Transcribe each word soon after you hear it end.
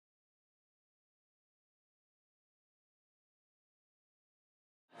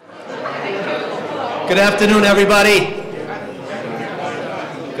Good afternoon, everybody.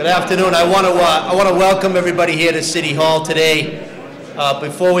 Good afternoon. I want to welcome everybody here to City Hall today.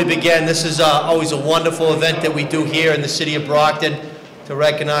 Before we begin, this is always a wonderful event that we do here in the city of Brockton to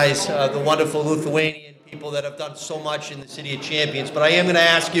recognize the wonderful Lithuanian people that have done so much in the City of Champions. But I am going to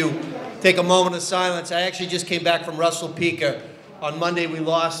ask you to take a moment of silence. I actually just came back from Russell Peaker. On Monday, we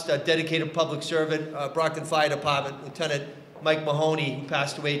lost a dedicated public servant, Brockton Fire Department, Lieutenant Mike Mahoney, who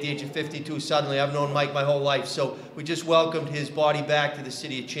passed away at the age of 52 suddenly. I've known Mike my whole life, so we just welcomed his body back to the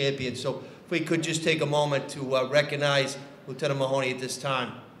City of Champions. So if we could just take a moment to recognize Lieutenant Mahoney at this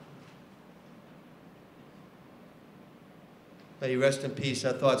time. May he rest in peace.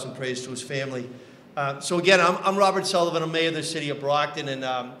 Our thoughts and praise to his family. So again, I'm Robert Sullivan. I'm mayor of the City of Brockton, and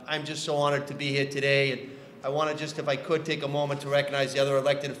I'm just so honored to be here today. And I want to just, if I could, take a moment to recognize the other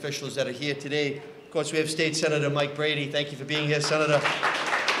elected officials that are here today. Of course, we have State Senator Mike Brady. Thank you for being here, Senator.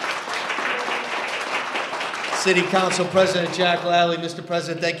 City Council President Jack Lally. Mr.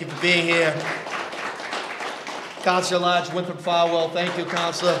 President, thank you for being here. Councilor at Large Winthrop Farwell. Thank you,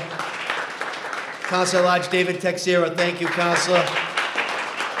 Councilor. Councilor at Large David Texera. Thank you, Councilor.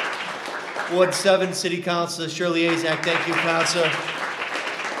 Ward 7 City Councilor Shirley Azak. Thank you, Councilor.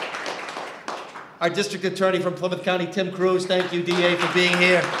 Our District Attorney from Plymouth County, Tim Cruz. Thank you, DA, for being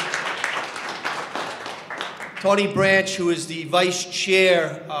here. Tony Branch, who is the Vice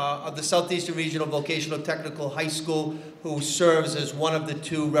Chair of the Southeastern Regional Vocational Technical High School, who serves as one of the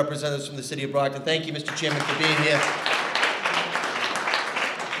two representatives from the City of Brockton. Thank you, Mr. Chairman, for being here.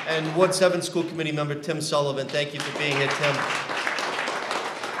 And Ward 7 School Committee Member Tim Sullivan. Thank you for being here, Tim.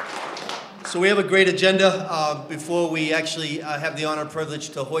 So we have a great agenda. Before we actually have the honor and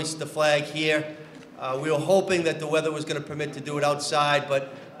privilege to hoist the flag here, we were hoping that the weather was going to permit to do it outside,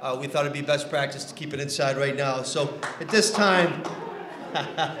 but we thought it'd be best practice to keep it inside right now. So at this time,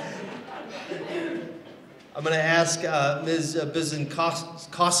 I'm going to ask Ms.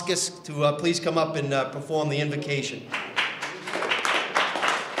 Bizinkoskis to please come up and perform the invocation.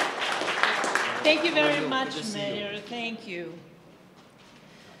 Thank you very much, Mayor. Thank you.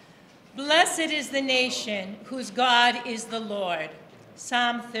 Blessed is the nation whose God is the Lord.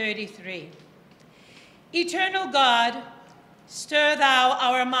 Psalm 33. Eternal God, stir thou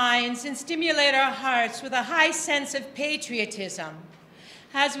our minds and stimulate our hearts with a high sense of patriotism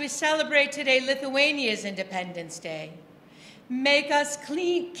as we celebrate today Lithuania's Independence Day. Make us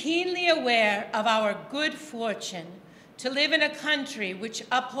keenly aware of our good fortune to live in a country which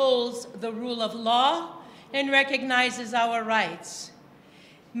upholds the rule of law and recognizes our rights.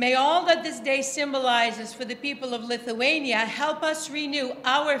 May all that this day symbolizes for the people of Lithuania help us renew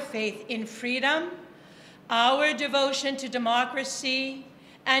our faith in freedom, our devotion to democracy,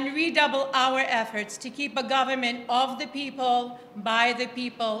 and redouble our efforts to keep a government of the people, by the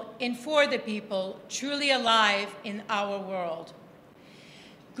people, and for the people truly alive in our world.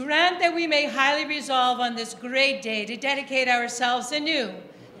 Grant that we may highly resolve on this great day to dedicate ourselves anew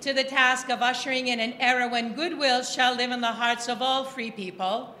to the task of ushering in an era when goodwill shall live in the hearts of all free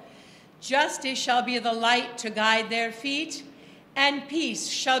people, justice shall be the light to guide their feet, and peace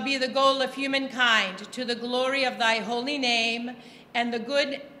shall be the goal of humankind, to the glory of thy holy name and the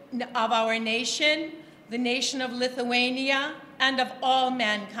good of our nation, the nation of Lithuania, and of all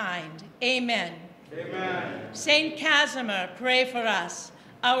mankind. Amen. Amen. Saint Casimir, pray for us.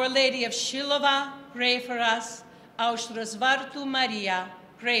 Our Lady of Shilova, pray for us. Aušros Vartų Maria,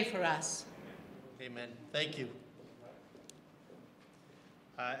 pray for us. Amen. Thank you.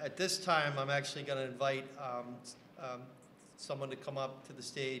 At this time, I'm actually going to invite someone to come up to the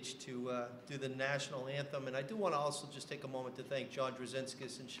stage to do the national anthem. And I do want to also just take a moment to thank John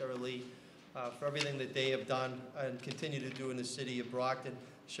Drzezinskis and Shirley for everything that they have done and continue to do in the city of Brockton,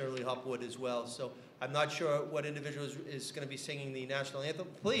 Shirley Hopwood as well. So I'm not sure what individual is going to be singing the national anthem.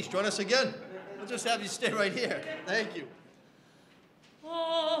 Please join us again. We'll just have you stay right here. Thank you.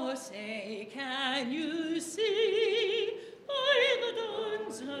 Oh, say, can you see by the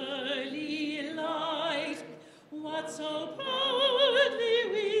dawn's early light what so proudly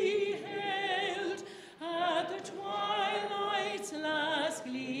we hailed at the twilight's last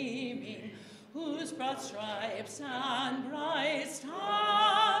gleaming, whose broad stripes and bright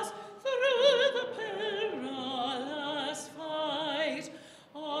stars through the perilous fight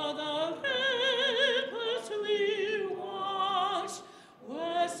o'er the ramparts we watched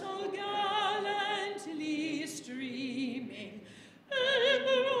were so gallantly streaming, and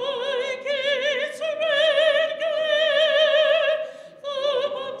the royal gates red glare, the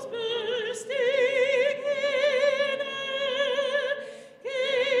bombs bursting in air,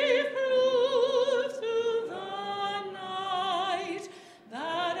 gave proof through the night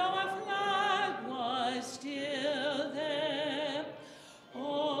that our flag was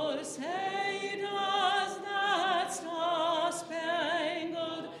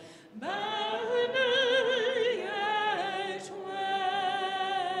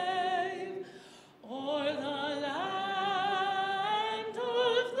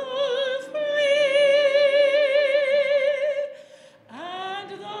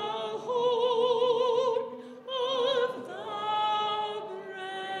the horn of the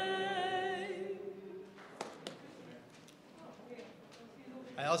brave.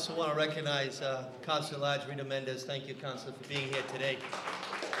 I also want to recognize Councilor Lodge Rita Mendez. Thank you, Councilor, for being here today.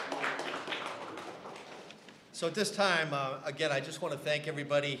 So at this time, again, I just want to thank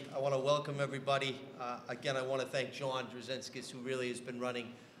everybody. I want to welcome everybody. Again, I want to thank John Drzezinskis, who really has been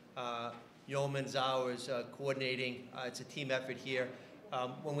running yeoman's hours, coordinating. It's a team effort here.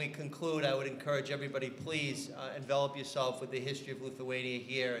 When we conclude, I would encourage everybody, please envelop yourself with the history of Lithuania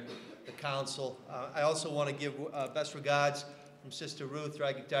here and the council. I also want to give best regards from Sister Ruth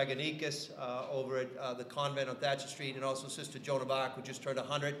Draganikas over at the convent on Thatcher Street, and also Sister Joan of Arc, who just turned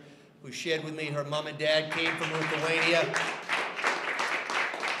 100. Who shared with me her mom and dad came from Lithuania.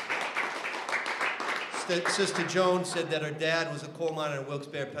 Sister Joan said that her dad was a coal miner in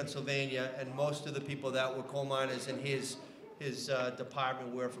Wilkes-Barre, Pennsylvania, and most of the people that were coal miners in his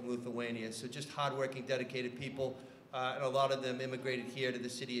department were from Lithuania. So just hardworking, dedicated people, and a lot of them immigrated here to the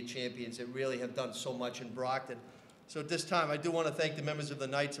City of Champions that really have done so much in Brockton. So at this time, I do want to thank the members of the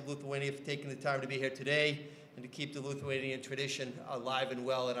Knights of Lithuania for taking the time to be here today and to keep the Lithuanian tradition alive and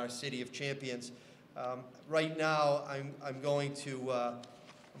well in our City of Champions. Right now, I'm going to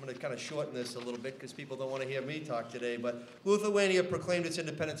kind of shorten this a little bit because people don't want to hear me talk today, but Lithuania proclaimed its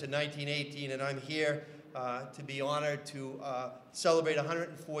independence in 1918, and I'm here to be honored to celebrate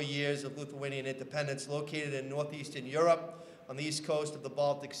 104 years of Lithuanian independence. Located in northeastern Europe, on the east coast of the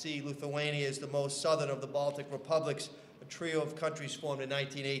Baltic Sea, Lithuania is the most southern of the Baltic republics, a trio of countries formed in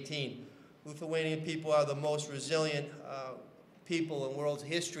 1918. Lithuanian people are the most resilient people in world's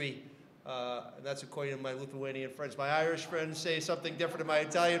history, and that's according to my Lithuanian friends. My Irish friends say something different, and my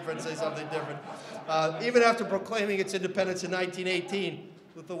Italian friends say something different. Even after proclaiming its independence in 1918,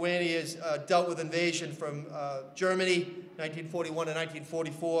 Lithuania has dealt with invasion from Germany, 1941 to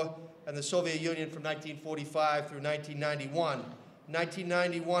 1944, and the Soviet Union from 1945 through 1991. In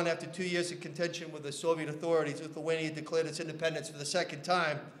 1991, after 2 years of contention with the Soviet authorities, Lithuania declared its independence for the second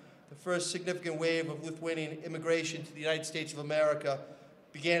time. The first significant wave of Lithuanian immigration to the United States of America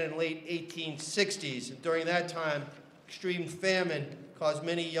began in late 1860s. And during that time, extreme famine caused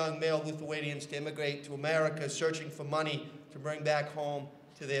many young male Lithuanians to immigrate to America, searching for money to bring back home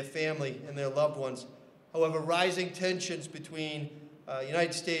to their family and their loved ones. However, rising tensions between the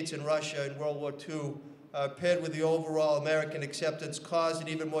United States and Russia in World War II, paired with the overall American acceptance, caused an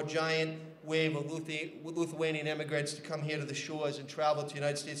even more giant wave of Lithuanian immigrants to come here to the shores and travel to the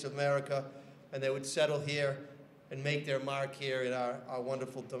United States of America, and they would settle here and make their mark here in our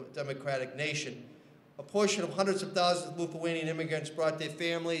wonderful democratic nation. A portion of hundreds of thousands of Lithuanian immigrants brought their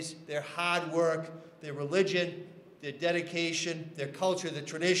families, their hard work, their religion, their dedication, their culture, their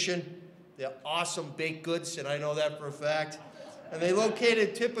tradition, their awesome baked goods, and I know that for a fact. And they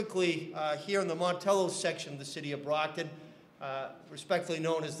located typically here in the Montello section of the city of Brockton, respectfully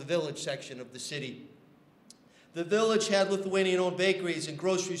known as the village section of the city. The village had Lithuanian-owned bakeries and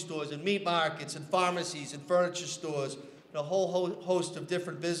grocery stores and meat markets and pharmacies and furniture stores and a whole host of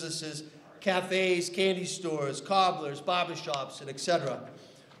different businesses, cafes, candy stores, cobblers, barbershops, and etc.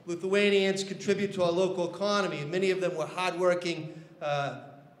 Lithuanians contribute to our local economy, and many of them were hardworking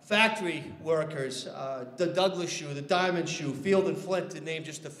factory workers, the Douglas shoe, the Diamond shoe, Field and Flint, to name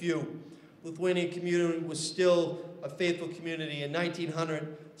just a few. Lithuanian community was still a faithful community. In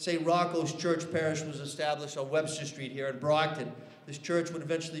 1900, St. Rocco's Church Parish was established on Webster Street here in Brockton. This church would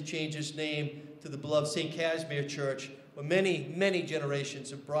eventually change its name to the beloved St. Casimir Church, where many, many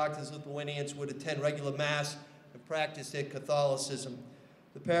generations of Brockton's Lithuanians would attend regular Mass and practice their Catholicism.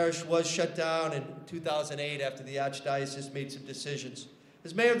 The parish was shut down in 2008 after the Archdiocese made some decisions.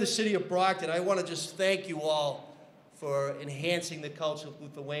 As mayor of the city of Brockton, I want to just thank you all for enhancing the culture of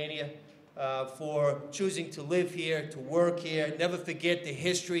Lithuania, for choosing to live here, to work here. Never forget the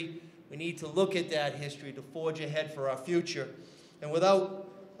history. We need to look at that history to forge ahead for our future. And without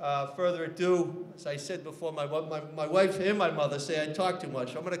further ado, as I said before, my wife and my mother say I talk too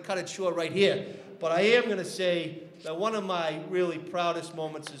much. I'm going to cut it short right here. But I am going to say that one of my really proudest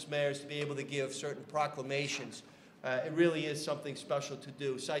moments as mayor is to be able to give certain proclamations. It really is something special to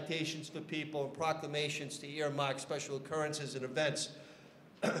do. Citations for people and proclamations to earmark special occurrences and events.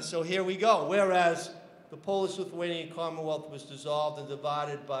 So here we go. Whereas the Polish-Lithuanian Commonwealth was dissolved and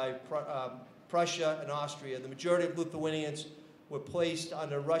divided by Prussia and Austria, the majority of Lithuanians were placed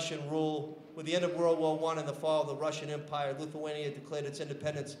under Russian rule. With the end of World War I and the fall of the Russian Empire, Lithuania declared its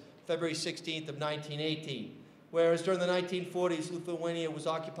independence February 16th of 1918. Whereas during the 1940s, Lithuania was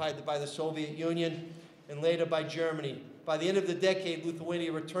occupied by the Soviet Union and later by Germany. By the end of the decade,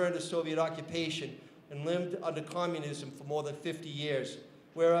 Lithuania returned to Soviet occupation and lived under communism for more than 50 years.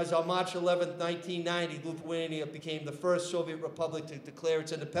 Whereas on March 11, 1990, Lithuania became the first Soviet republic to declare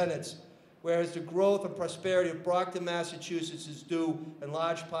its independence. Whereas the growth and prosperity of Brockton, Massachusetts is due in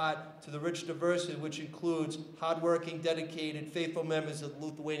large part to the rich diversity which includes hardworking, dedicated, faithful members of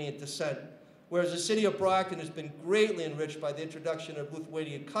Lithuanian descent. Whereas the city of Brockton has been greatly enriched by the introduction of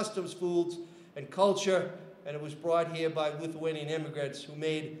Lithuanian customs, foods, and culture, and it was brought here by Lithuanian immigrants who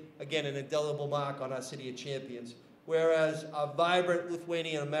made, again, an indelible mark on our city of champions. Whereas our vibrant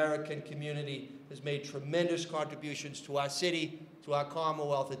Lithuanian American community has made tremendous contributions to our city, to our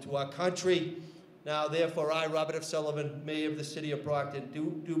Commonwealth, and to our country. Now, therefore, I, Robert F. Sullivan, Mayor of the City of Brockton,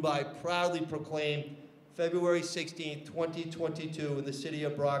 do proudly proclaim February 16, 2022 in the City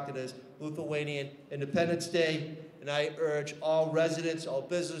of Brockton as Lithuanian Independence Day, and I urge all residents, all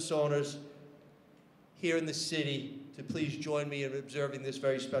business owners here in the city to please join me in observing this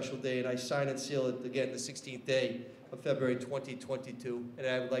very special day, and I sign and seal it again the 16th day of February 2022, and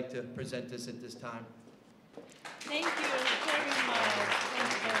I would like to present this at this time. Thank you very much.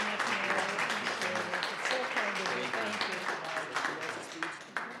 Thank you very much, Mayor. I appreciate it. It's so kind of you. Thank you.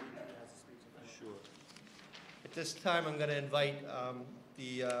 Sure. At this time, I'm going to invite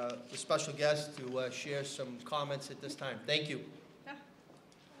the special guest to share some comments at this time. Thank you.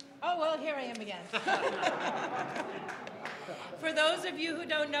 Oh, well, here I am again. For those of you who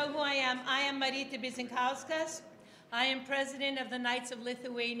don't know who I am Marita Bizinkauskas. I am president of the Knights of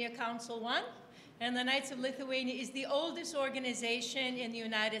Lithuania Council 1. And the Knights of Lithuania is the oldest organization in the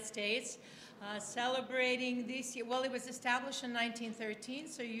United States, celebrating this year. Well, it was established in 1913,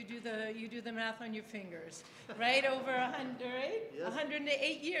 so you do the math on your fingers. Right, over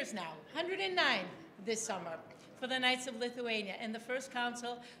 108 years now, 109 this summer for the Knights of Lithuania. And the first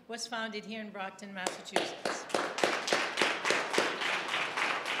council was founded here in Brockton, Massachusetts.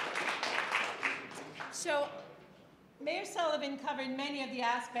 So Mayor Sullivan covered many of the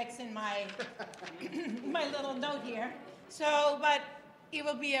aspects in my, my little note here. So, but it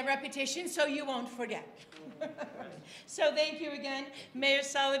will be a repetition, so you won't forget. So thank you again, Mayor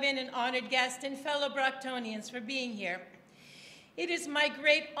Sullivan, and honored guests and fellow Brocktonians for being here. It is my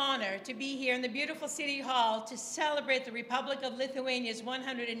great honor to be here in the beautiful City Hall to celebrate the Republic of Lithuania's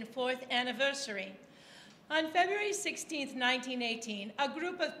 104th anniversary. On February 16, 1918, a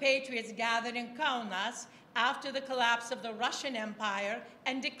group of patriots gathered in Kaunas after the collapse of the Russian Empire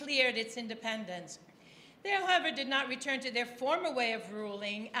and declared its independence. They, however, did not return to their former way of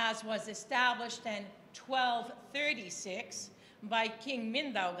ruling, as was established in 1236 by King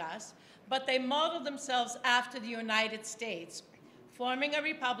Mindaugas, but they modeled themselves after the United States, forming a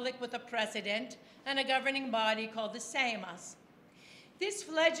republic with a president and a governing body called the Seimas. This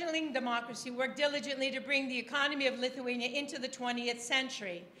fledgling democracy worked diligently to bring the economy of Lithuania into the 20th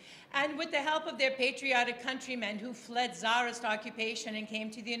century. And with the help of their patriotic countrymen who fled Tsarist occupation and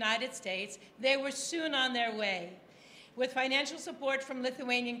came to the United States, they were soon on their way. With financial support from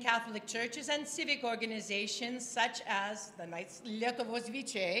Lithuanian Catholic churches and civic organizations such as the Knights Lietuvos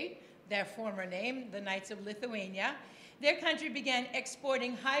Vyčiai, their former name, the Knights of Lithuania, their country began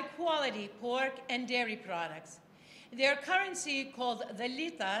exporting high-quality pork and dairy products. Their currency, called the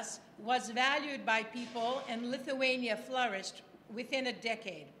litas, was valued by people, and Lithuania flourished within a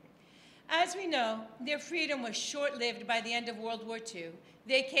decade. As we know, their freedom was short-lived by the end of World War II.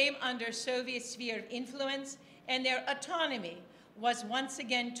 They came under Soviet sphere of influence, and their autonomy was once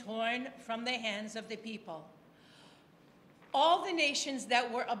again torn from the hands of the people. All the nations that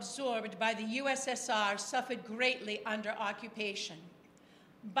were absorbed by the USSR suffered greatly under occupation,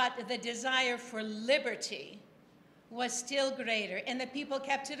 but the desire for liberty was still greater, and the people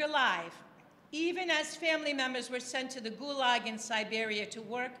kept it alive, even as family members were sent to the Gulag in Siberia to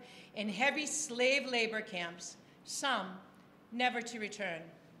work in heavy slave labor camps, some never to return.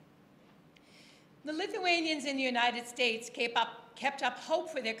 The Lithuanians in the United States kept up hope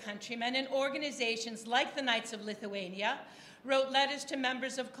for their countrymen, and organizations like the Knights of Lithuania wrote letters to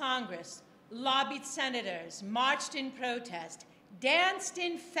members of Congress, lobbied senators, marched in protest, danced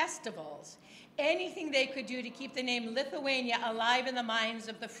in festivals, anything they could do to keep the name Lithuania alive in the minds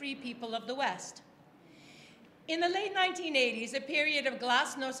of the free people of the West. In the late 1980s, a period of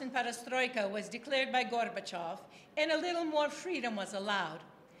glasnost and perestroika was declared by Gorbachev, and a little more freedom was allowed.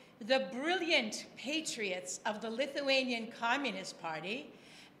 The brilliant patriots of the Lithuanian Communist Party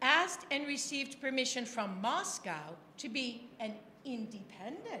asked and received permission from Moscow to be an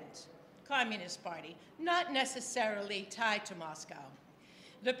independent Communist Party, not necessarily tied to Moscow.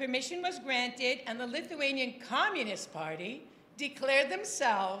 The permission was granted, and the Lithuanian Communist Party declared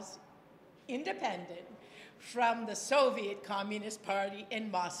themselves independent from the Soviet Communist Party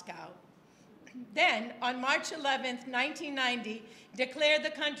in Moscow. then, on March 11th, 1990, declared the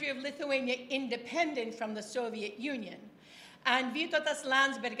country of Lithuania independent from the Soviet Union. And Vytautas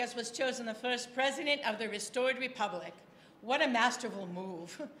Landsbergis was chosen the first president of the restored republic. What a masterful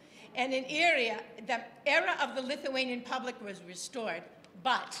move. And the era of the Lithuanian Republic was restored,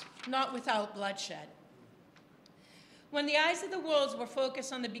 but not without bloodshed. When the eyes of the world were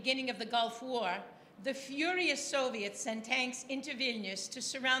focused on the beginning of the Gulf War, the furious Soviets sent tanks into Vilnius to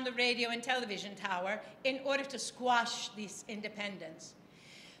surround the radio and television tower in order to squash this independence.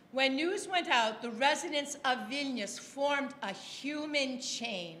 When news went out, the residents of Vilnius formed a human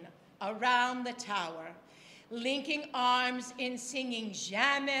chain around the tower, linking arms in singing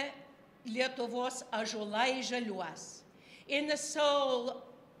Žemė Lietuvos ąžuolai žaliuos. In the soul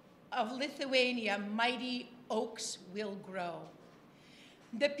of Lithuania, mighty oaks will grow.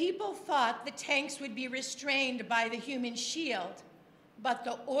 The people thought the tanks would be restrained by the human shield, but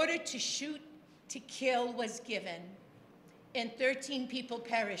the order to shoot to kill was given, and 13 people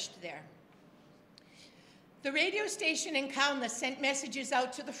perished there. The radio station in Kaunas sent messages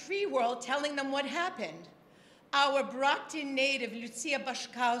out to the free world telling them what happened. Our Brockton native, Lucia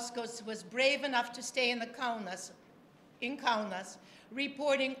Bashkauskos, was brave enough to stay in Kaunas,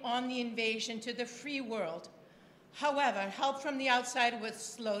 reporting on the invasion to the free world. However, help from the outside was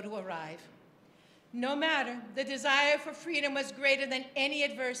slow to arrive. No matter, the desire for freedom was greater than any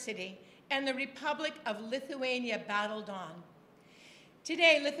adversity, and the Republic of Lithuania battled on.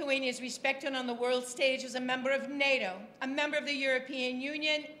 Today, Lithuania is respected on the world stage as a member of NATO, a member of the European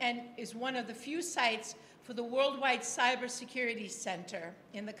Union, and is one of the few sites for the Worldwide Cybersecurity Center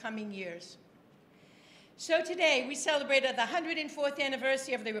in the coming years. So today, we celebrated the 104th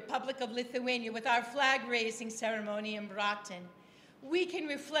anniversary of the Republic of Lithuania with our flag-raising ceremony in Brockton. We can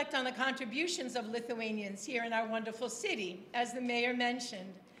reflect on the contributions of Lithuanians here in our wonderful city, as the mayor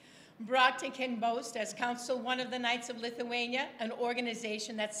mentioned. Brockton can boast, as Council One of the Knights of Lithuania, an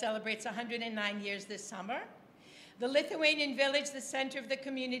organization that celebrates 109 years this summer. The Lithuanian Village, the center of the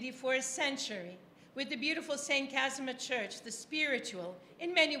community for a century, with the beautiful St. Casimir Church, the spiritual,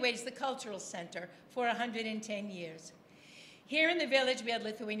 in many ways the cultural center, for 110 years. Here in the village, we had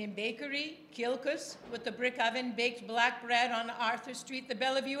Lithuanian bakery, Kilkus, with the brick oven, baked black bread on Arthur Street, the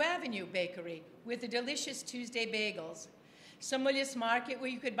Bellevue Avenue Bakery, with the delicious Tuesday bagels. Samulis Market, where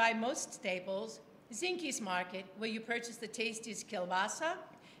you could buy most staples, Zinki's Market, where you purchase the tastiest kielbasa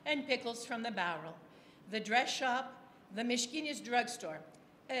and pickles from the barrel. The dress shop, the Mishkinis drugstore.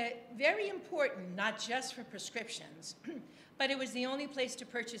 Very important, not just for prescriptions, but it was the only place to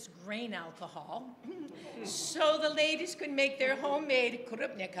purchase grain alcohol. So the ladies could make their homemade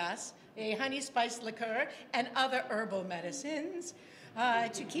krupnikas, a honey spiced liqueur, and other herbal medicines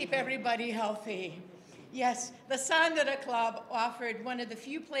to keep everybody healthy. Yes, the Sandra Club offered one of the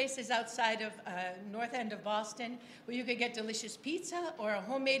few places outside of north end of Boston where you could get delicious pizza or a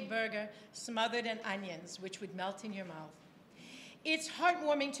homemade burger smothered in onions, which would melt in your mouth. It's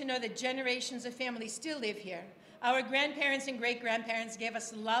heartwarming to know that generations of families still live here. Our grandparents and great-grandparents gave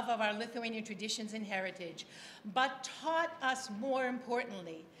us love of our Lithuanian traditions and heritage, but taught us, more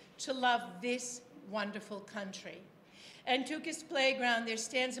importantly, to love this wonderful country. And Tukis Playground, there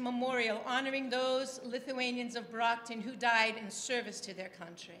stands a memorial honoring those Lithuanians of Brockton who died in service to their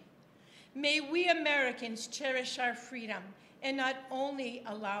country. May we Americans cherish our freedom and not only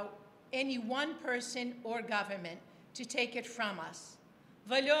allow any one person or government to take it from us.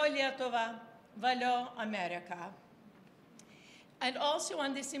 Valio Lietuva, valio America. And also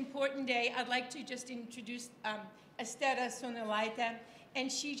on this important day, I'd like to just introduce Estera Sunilaite, and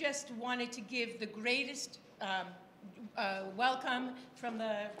she just wanted to give the greatest welcome from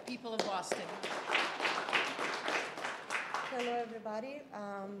the people of Boston. Hello, everybody.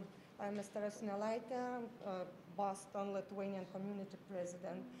 I'm Estera Sunilaite, Boston Lithuanian Community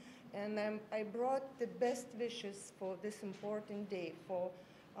President. And I brought the best wishes for this important day for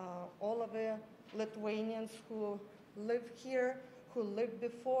all of the Lithuanians who live here, who lived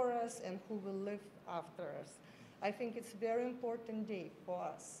before us, and who will live after us. I think it's a very important day for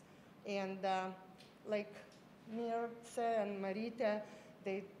us. And like Mirce and Marita,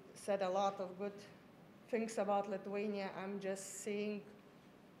 they said a lot of good things about Lithuania. I'm just saying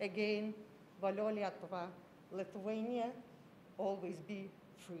again, valio Lietuva, Lithuania, always be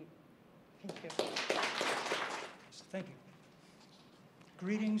free. Thank you. Thank you.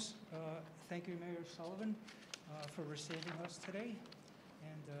 Greetings. Thank you, Mayor Sullivan, for receiving us today,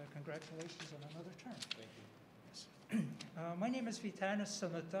 and congratulations on another term. Thank you. Yes. My name is Vytautas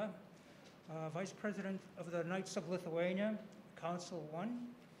Sanuta, Vice President of the Knights of Lithuania, Council One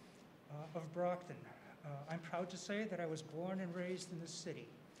of Brockton. I'm proud to say that I was born and raised in this city.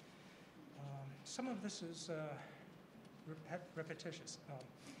 Some of this is repetitious.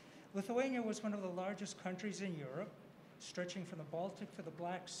 Lithuania was one of the largest countries in Europe, stretching from the Baltic to the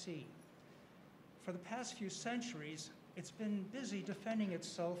Black Sea. For the past few centuries, it's been busy defending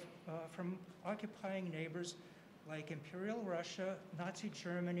itself from occupying neighbors like Imperial Russia, Nazi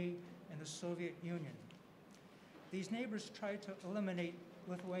Germany, and the Soviet Union. These neighbors tried to eliminate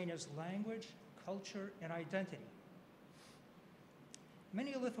Lithuania's language, culture, and identity.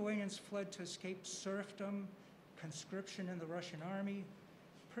 Many Lithuanians fled to escape serfdom, conscription in the Russian army,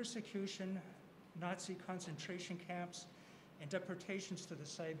 persecution, Nazi concentration camps, and deportations to the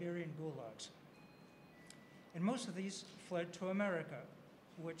Siberian gulags. And most of these fled to America,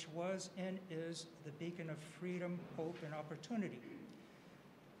 which was and is the beacon of freedom, hope, and opportunity.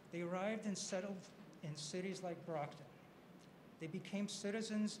 They arrived and settled in cities like Brockton. They became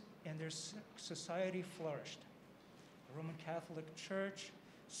citizens and their society flourished. The Roman Catholic Church,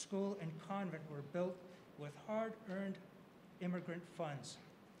 school, and convent were built with hard-earned immigrant funds.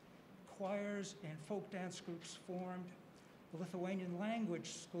 Choirs and folk dance groups formed. The Lithuanian language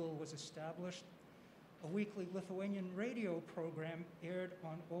school was established. A weekly Lithuanian radio program aired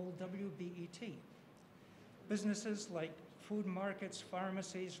on old WBET. Businesses like food markets,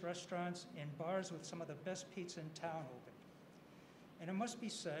 pharmacies, restaurants, and bars with some of the best pizza in town opened. And it must be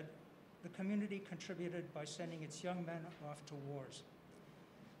said, the community contributed by sending its young men off to wars.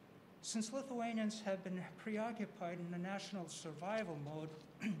 Since Lithuanians have been preoccupied in a national survival mode,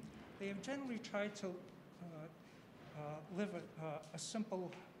 they have generally tried to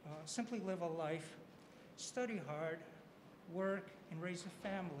simply live a life, study hard, work, and raise a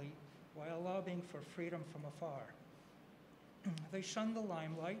family while lobbying for freedom from afar. They shun the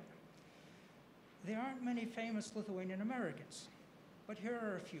limelight. There aren't many famous Lithuanian Americans, but here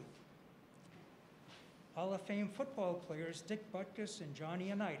are a few. Hall of Fame football players Dick Butkus and Johnny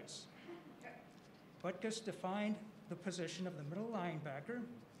Unitas. Butkus defined the position of the middle linebacker,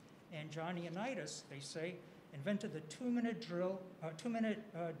 and Johnny Unitas, they say, invented the two-minute drill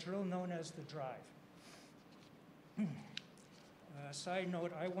known as the drive. Side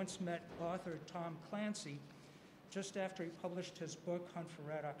note, I once met author Tom Clancy just after he published his book, Hunt for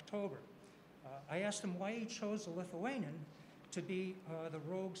Red October. I asked him why he chose a Lithuanian to be the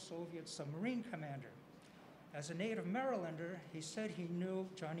rogue Soviet submarine commander. As a native Marylander, he said he knew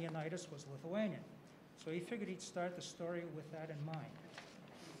Johnny Unitas was Lithuanian, so he figured he'd start the story with that in mind.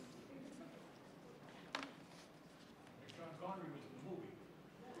 Sean Connery was in the movie.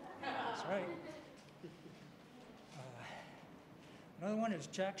 That's right. Another one is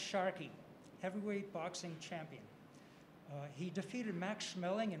Jack Sharkey, heavyweight boxing champion. He defeated Max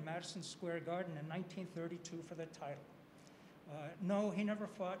Schmeling in Madison Square Garden in 1932 for the title. No, he never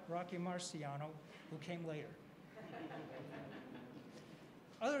fought Rocky Marciano, who came later.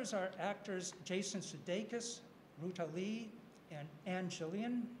 Others are actors Jason Sudeikis, Ruta Lee, and Ann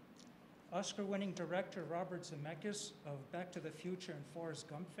Gillian, Oscar-winning director Robert Zemeckis of Back to the Future and Forrest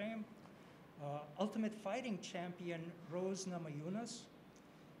Gump fame, Ultimate Fighting champion Rose Namajunas,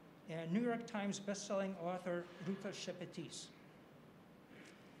 and New York Times bestselling author Ruta Šepetis.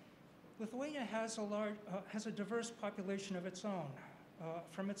 Lithuania has a diverse population of its own.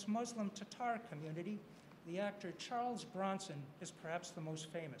 From its Muslim Tatar community, the actor Charles Bronson is perhaps the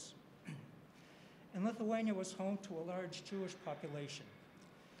most famous. And Lithuania was home to a large Jewish population.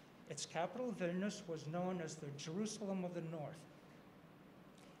 Its capital, Vilnius, was known as the Jerusalem of the North.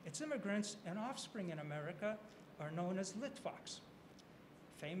 Its immigrants and offspring in America are known as Litvaks.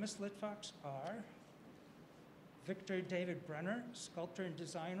 Famous Litvaks are Victor David Brenner, sculptor and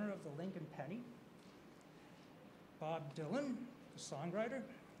designer of the Lincoln Penny, Bob Dylan, the songwriter,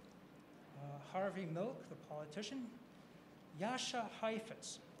 Harvey Milk, the politician, Jascha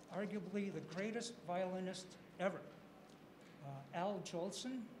Heifetz, arguably the greatest violinist ever, Al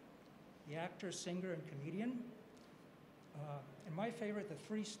Jolson, the actor, singer, and comedian, and my favorite, the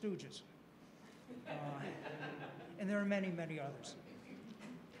Three Stooges. And there are many, many others.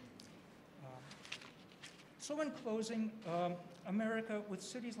 So in closing, America, with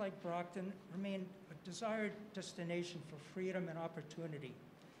cities like Brockton, remain a desired destination for freedom and opportunity.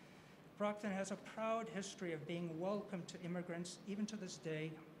 Brockton has a proud history of being welcome to immigrants, even to this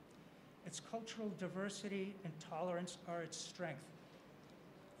day. Its cultural diversity and tolerance are its strength.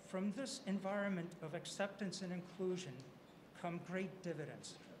 From this environment of acceptance and inclusion come great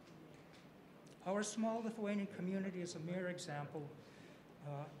dividends. Our small Lithuanian community is a mere example,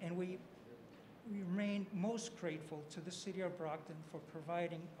 and we remain most grateful to the city of Brockton for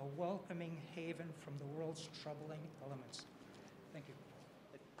providing a welcoming haven from the world's troubling elements. Thank you.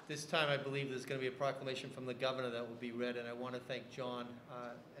 This time, I believe there's going to be a proclamation from the governor that will be read, and I want to thank John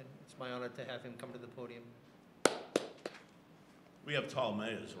and it's my honor to have him come to the podium. We have tall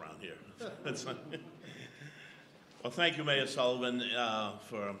mayors around here. Well, thank you, Mayor Sullivan,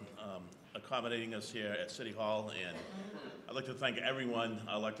 for accommodating us here at City Hall. And I'd like to thank everyone,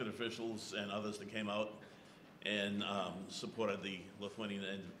 elected officials and others that came out and supported the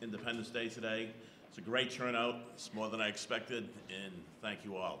Lithuanian Independence Day today. It's a great turnout. It's more than I expected, and thank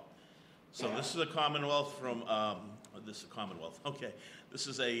you all. So this is a Commonwealth from, okay. This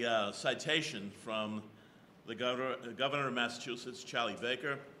is a citation from the Governor of Massachusetts, Charlie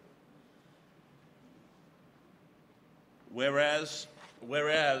Baker. Whereas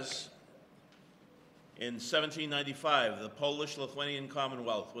in 1795, the Polish-Lithuanian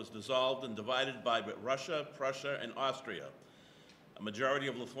Commonwealth was dissolved and divided by Russia, Prussia, and Austria. A majority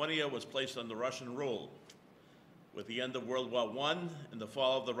of Lithuania was placed under Russian rule. With the end of World War I and the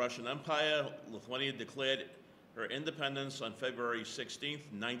fall of the Russian Empire, Lithuania declared her independence on February 16,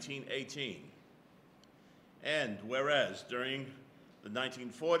 1918. And whereas during the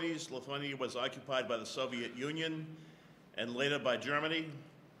 1940s, Lithuania was occupied by the Soviet Union and later by Germany.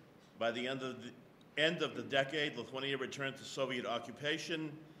 By the end of the decade, Lithuania returned to Soviet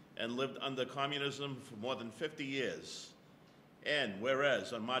occupation and lived under communism for more than 50 years. And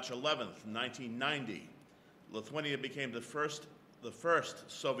whereas on March 11th, 1990, Lithuania became the first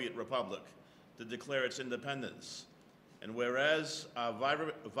Soviet republic to declare its independence. And whereas our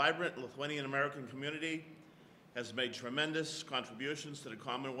vibrant Lithuanian American community has made tremendous contributions to the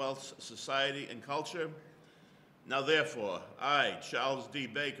Commonwealth's society and culture, now therefore, I, Charles D.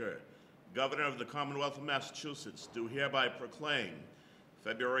 Baker, Governor of the Commonwealth of Massachusetts, do hereby proclaim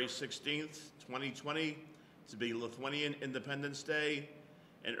February 16th, 2020 to be Lithuanian Independence Day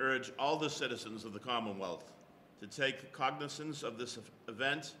and urge all the citizens of the Commonwealth to take cognizance of this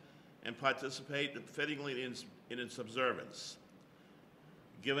event and participate fittingly in its observance.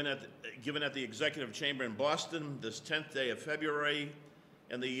 Given at the Executive Chamber in Boston this 10th day of February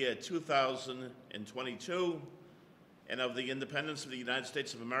in the year 2022, and of the independence of the United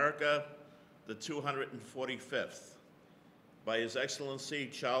States of America, the 245th, by His Excellency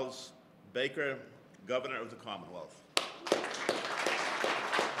Charles Baker, Governor of the Commonwealth.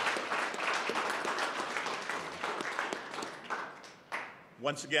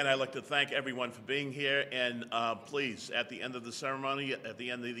 Once again, I'd like to thank everyone for being here, and please, at the end of the ceremony, at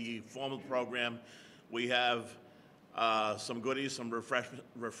the end of the formal program, we have some goodies, some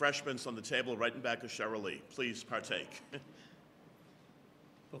refreshments on the table right in back of Cheryl Lee. Please partake.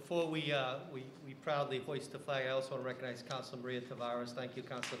 Before we proudly hoist the flag, I also want to recognize Councilor Maria Tavares. Thank you,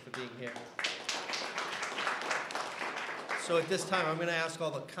 Councilor, for being here. So at this time, I'm going to ask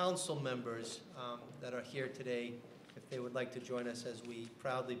all the council members that are here today if they would like to join us as we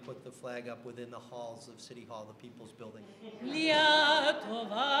proudly put the flag up within the halls of City Hall, the People's Building.